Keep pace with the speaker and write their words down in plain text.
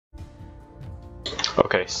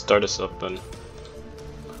Okay, start us up then.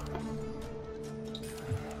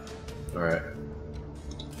 Alright.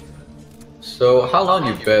 So how long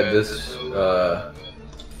you bet this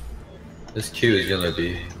queue is gonna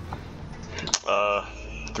be?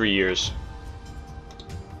 3 years.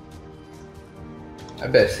 I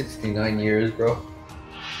bet 69 years, bro.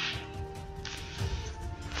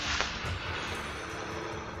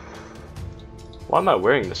 Why am I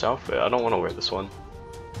wearing this outfit? I don't want to wear this one.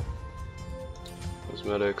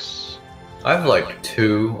 Cosmetics. I have like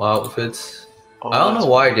 2 outfits. Oh, I don't know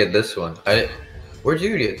why I get this one. Where'd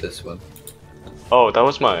you get this one? Oh, that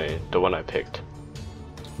was the one I picked.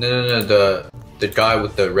 No, the guy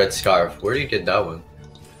with the red scarf. Where did you get that one?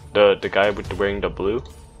 The guy with wearing the blue?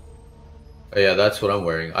 Oh, yeah, that's what I'm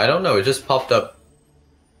wearing. I don't know, it just popped up.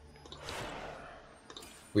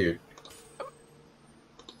 Weird.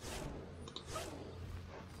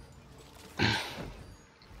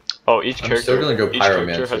 Oh, each I'm character, still gonna go each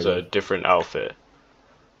character Pyromancer, has a different outfit.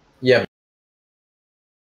 Yeah.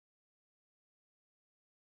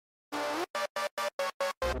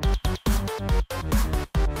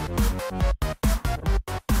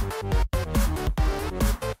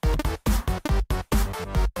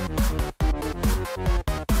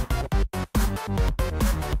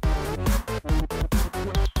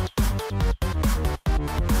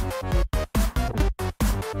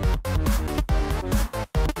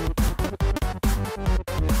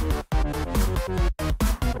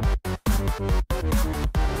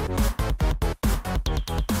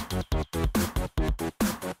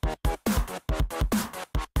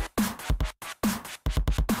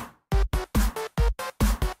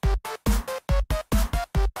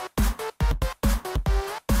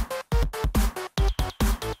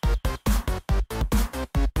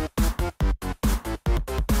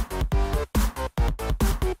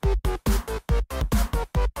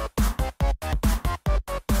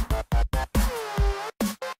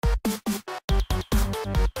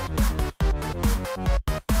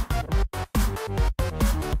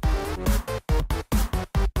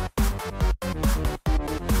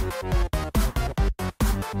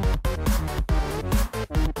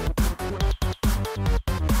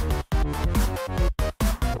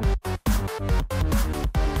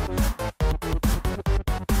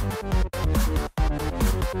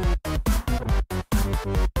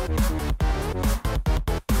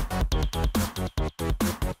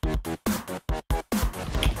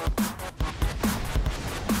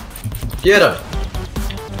 Get him!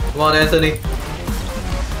 Come on, Anthony.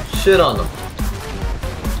 Shit on them.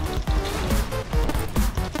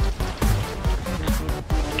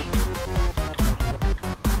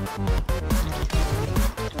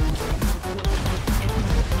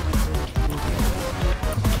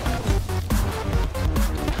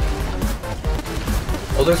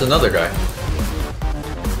 Oh, there's another guy.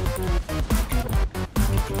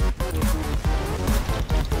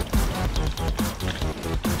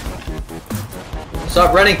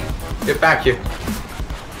 Stop running! Get back here.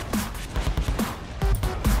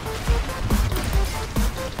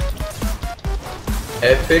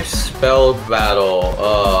 Epic spell battle.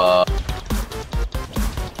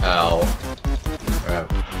 Ow.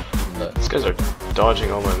 Alright. These guys are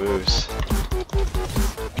dodging all my moves.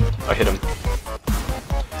 I hit him.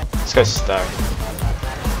 This guy's stacked.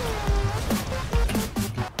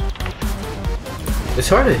 It's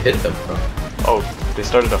hard to hit them, bro. Oh, they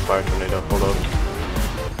started a fire tornado. Hold on.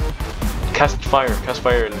 Cast fire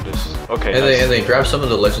and just okay. And they grab some of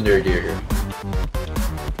the legendary gear here.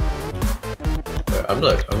 I'm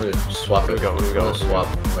gonna swap it. I'm gonna swap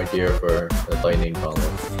my gear for the lightning column.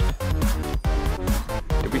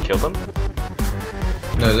 Did we kill them?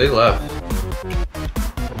 No, they left.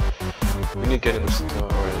 We need to get in the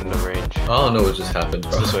store or in the range. I don't know what just happened,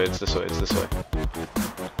 bro. It's this way.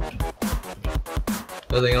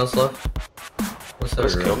 Nothing else left? What's that?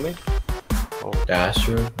 Just kill me? Oh. Dash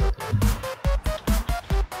room?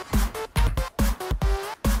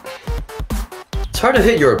 It's hard to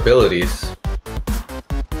hit your abilities.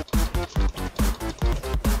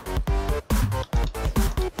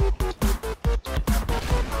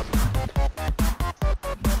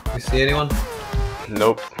 You see anyone?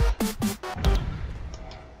 Nope.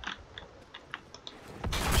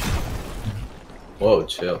 Whoa,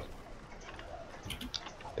 chill.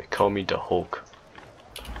 They call me the Hulk.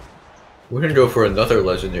 We're gonna go for another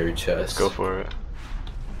legendary chest. Go for it.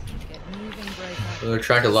 We'll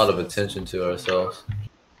attract a lot of attention to ourselves.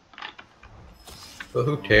 But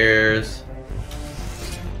who cares?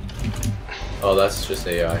 Oh, that's just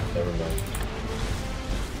AI. Never mind.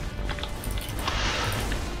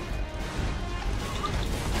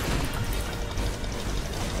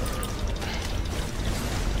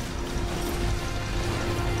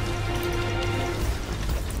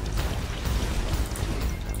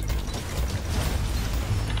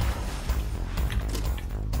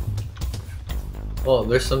 Oh,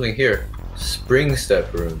 there's something here. Spring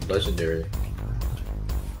Step Rune, legendary.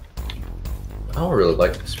 I don't really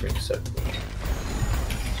like the Spring Step Rune.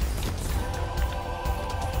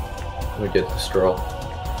 Let me get the scroll.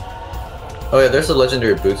 Oh yeah, there's a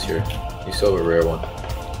legendary boots here. You still have a rare one.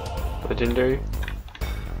 Legendary?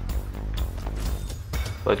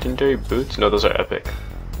 Legendary boots? No, those are epic.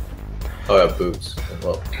 Oh yeah, boots.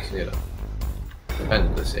 Well, you know, kind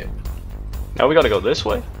of the same. Now we gotta go this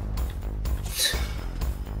way?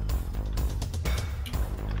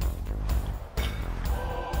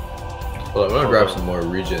 Well, I'm gonna grab some more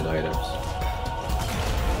regen items.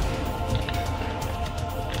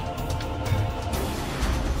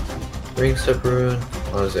 Ring Step Rune.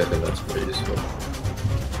 Honestly, I think that's pretty useful.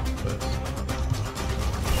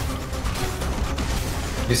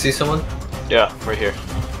 You see someone? Yeah, right here.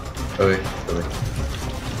 Okay, okay.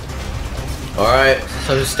 Alright,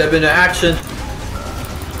 time to step into action.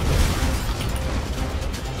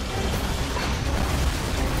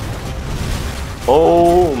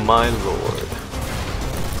 Oh my lord.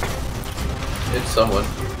 It's someone.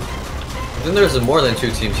 I think there's more than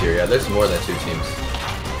 2 teams here. Yeah, there's more than 2 teams.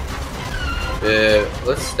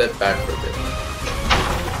 Let's step back for a bit.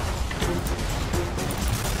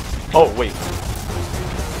 Oh, wait.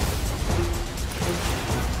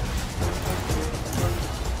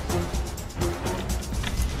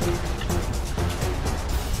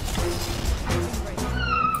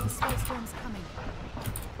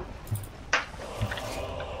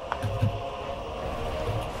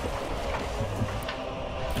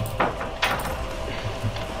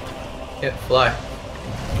 Can't fly.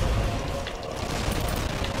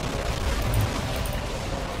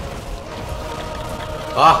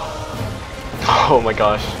 Ah! Oh my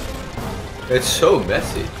gosh. It's so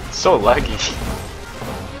messy. So laggy.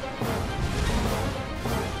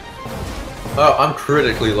 Oh, I'm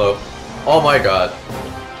critically low. Oh my god.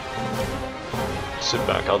 Sit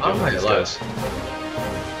back, I'll deal Oh with these my guys.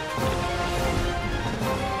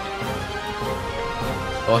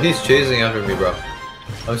 Oh, he's chasing after me, bro.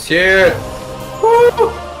 I'm scared. Woo!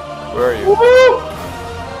 Where are you? Woo!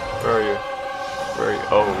 Where are you? Where are you?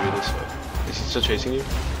 Oh, you're this way. Is he still chasing you?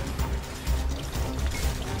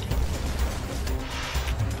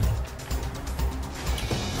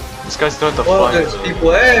 This guy's doing the Well, flying there's ability.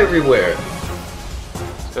 people everywhere.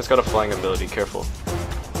 This guy's got a flying ability, careful.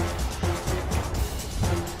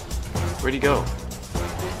 Where'd he go?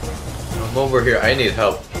 I'm over here. I need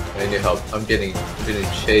help. I need help. I'm getting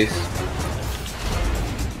chased.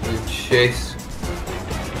 Getting chased.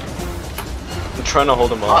 I'm trying to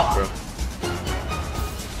hold him off, bro.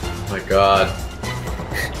 Oh my god.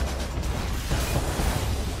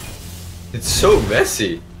 It's so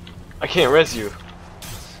messy. I can't res you.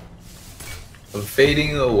 I'm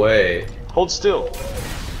fading away. Hold still.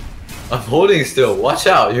 I'm holding still. Watch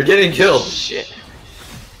out. You're getting killed. Shit.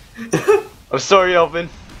 I'm sorry, Alvin.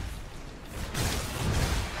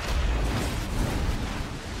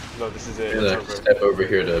 No, this is it. I'm It's gonna over. step over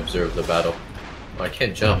here to observe the battle. Oh, I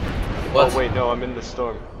can't jump. What? Oh wait, no, I'm in the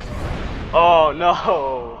storm. Oh no!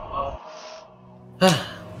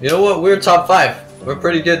 You know what? We're top 5. We're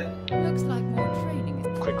pretty good. Looks like more training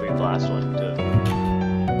is Quickly, last one.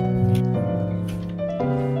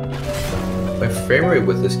 My frame rate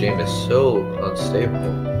with this game is so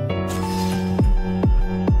unstable.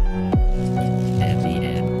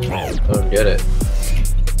 I don't get it.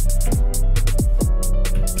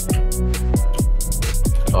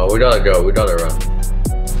 Oh, we gotta go. We gotta run.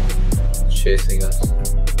 It's chasing us.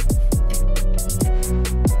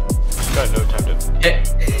 Got no time to. Hey.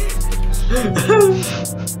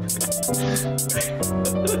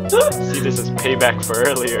 See, this is payback for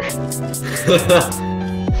earlier.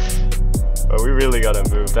 But we really gotta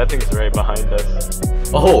move. That thing's right behind us.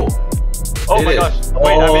 Oh! Oh my is. gosh!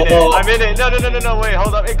 Wait, I'm in it! Oh. I'm in it! No, no, no, no, no! Wait,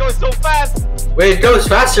 hold up! It goes so fast! Wait, it goes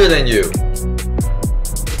faster than you!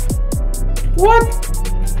 What?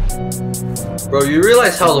 Bro, you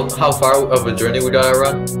realize how far of a journey we gotta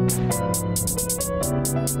run?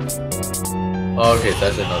 Oh, okay,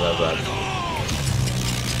 that's not that bad.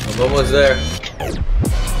 I'm almost there. I'm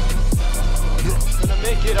gonna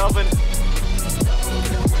make it, Alvin.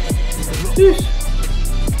 Sheesh.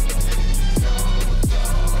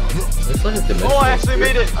 It's like a dimensional Oh, I actually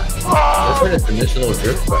drift. made it! There's Oh! like a dimensional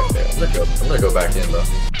drift back there. I'm gonna go back in though.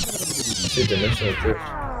 See dimensional drift.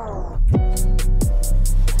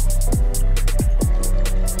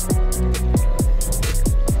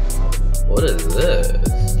 What is this?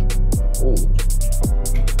 Ooh.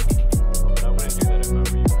 I wouldn't do that if I were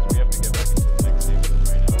you, because we have to get back into the next station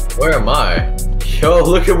right now. Where am I? Yo,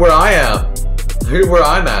 look at where I am. Look at where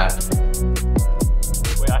I'm at.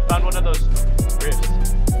 Wait, I found one of those rifts.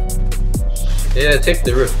 Yeah, take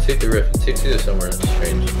the rift. Take the rift. It takes you to somewhere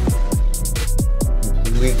strange.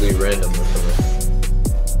 Completely random or something.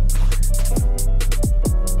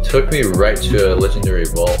 Took me right to a legendary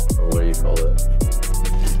vault, or what do you call it?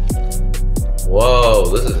 Whoa,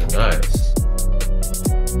 this is nice.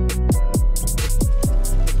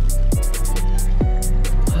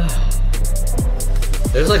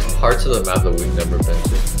 There's like parts of the map that we've never been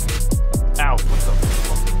to. Ow, what the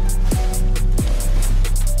fuck?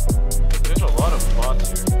 There's a lot of bots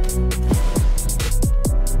here.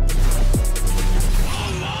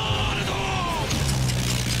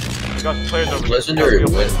 We got players over here. Legendary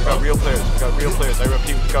We got win. real players. We got real players. I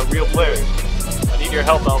repeat, we got real players. I need your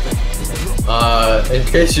help, Alvin. In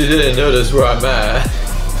case you didn't notice where I'm at,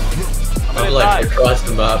 I'm like across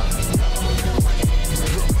the map.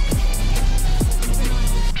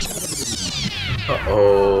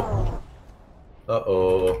 Uh-oh.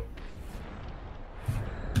 Uh-oh.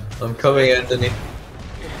 I'm coming, Anthony.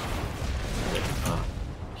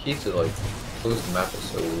 Keys to like close the map is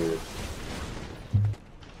so weird.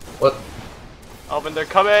 What? Alvin, they're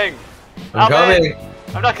coming! I'm Alvin! coming!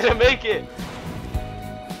 I'm not gonna make it!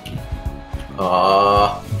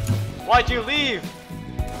 Why'd you leave?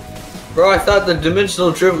 Bro, I thought the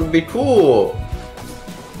dimensional drift would be cool!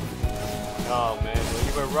 Oh man, well,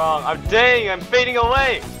 you were wrong. I'm fading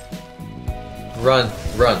away! Run,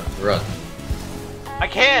 run, run. I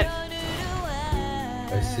can't!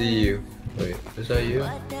 I see you. Wait, is that you?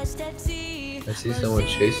 I see someone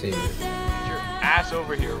chasing you. Get your ass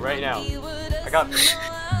over here right now. I got...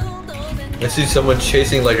 I see someone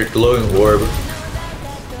chasing like a glowing orb.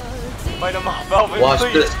 Fight him off, Alvin, Watch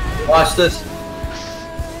please. this. Watch this.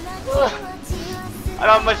 I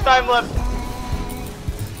don't have much time left.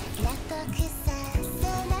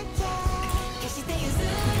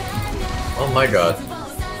 Oh my god.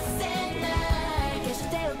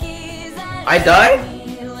 I died?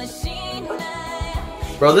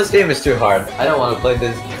 Bro, this game is too hard. I don't want to play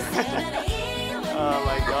this. Oh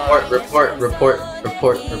my god. Report player. Report.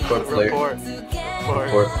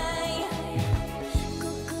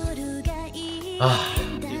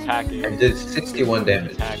 He's hacking. I did 61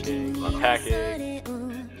 damage. He's hacking.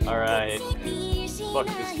 Alright. Fuck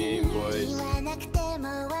this game, boys.